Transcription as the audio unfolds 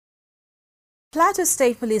Plateau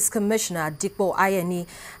State Police Commissioner Dipo Ayeni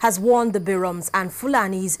has warned the Beroms and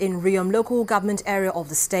Fulanis in Riyom local government area of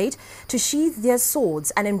the state to sheath their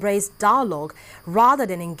swords and embrace dialogue rather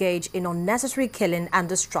than engage in unnecessary killing and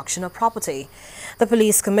destruction of property. The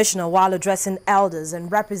police commissioner, while addressing elders and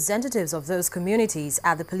representatives of those communities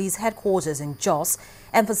at the police headquarters in Jos,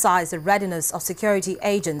 emphasized the readiness of security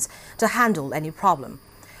agents to handle any problem.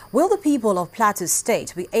 Will the people of Plateau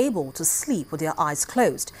State be able to sleep with their eyes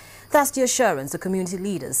closed? That's the assurance the community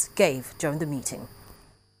leaders gave during the meeting.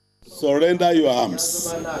 Surrender your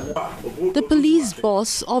arms. The police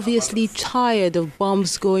boss, obviously tired of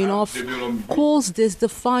bombs going off, calls this the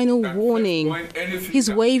final warning. He's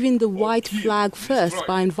waving the white flag first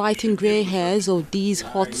by inviting grey hairs of these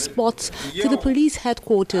hot spots to the police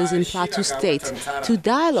headquarters in Plateau State to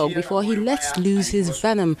dialogue before he lets loose his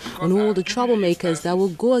venom on all the troublemakers that will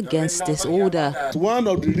go against this order. One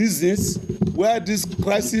of the reasons why this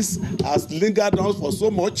crisis has lingered on for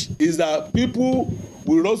so much is that people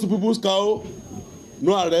will run to people's cow,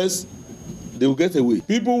 no arrest, they will get away.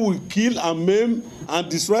 People will kill and maim and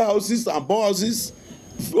destroy houses and burn houses.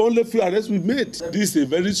 Only few arrests we made. This is a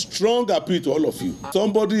very strong appeal to all of you.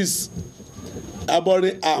 Somebody is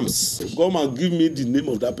harboring arms. Come and give me the name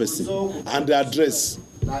of that person and the address.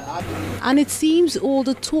 And it seems all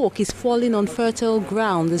the talk is falling on fertile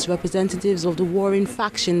ground as representatives of the warring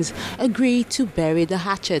factions agree to bury the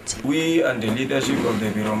hatchet. We and the leadership of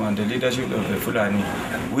the Berom and the leadership of the Fulani,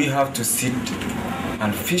 we have to sit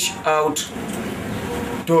and fish out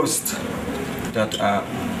those that are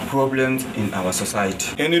problems in our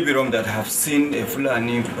society. Any Berom that have seen a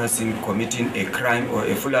Fulani person committing a crime or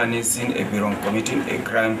a Fulani seen a Berom committing a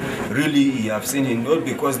crime, really he have seen him not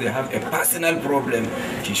because they have a personal problem,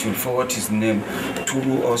 he should forward his name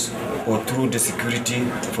through us or through the security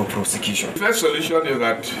for prosecution. The first solution is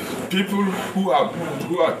that people who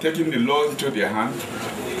are taking the law into their hands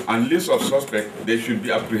and list of suspects, they should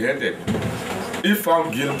be apprehended. If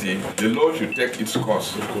found guilty, the law should take its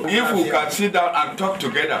course. If we can sit down and talk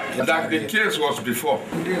together, like the case was before,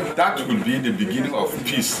 that will be the beginning of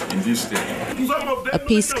peace in this state. A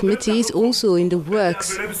peace committee is also in the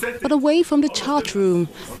works. But away from the chat room,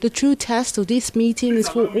 the true test of this meeting is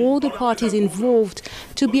for all the parties involved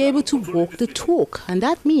to be able to walk the talk. And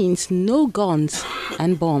that means no guns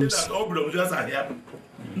and bombs.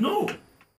 No.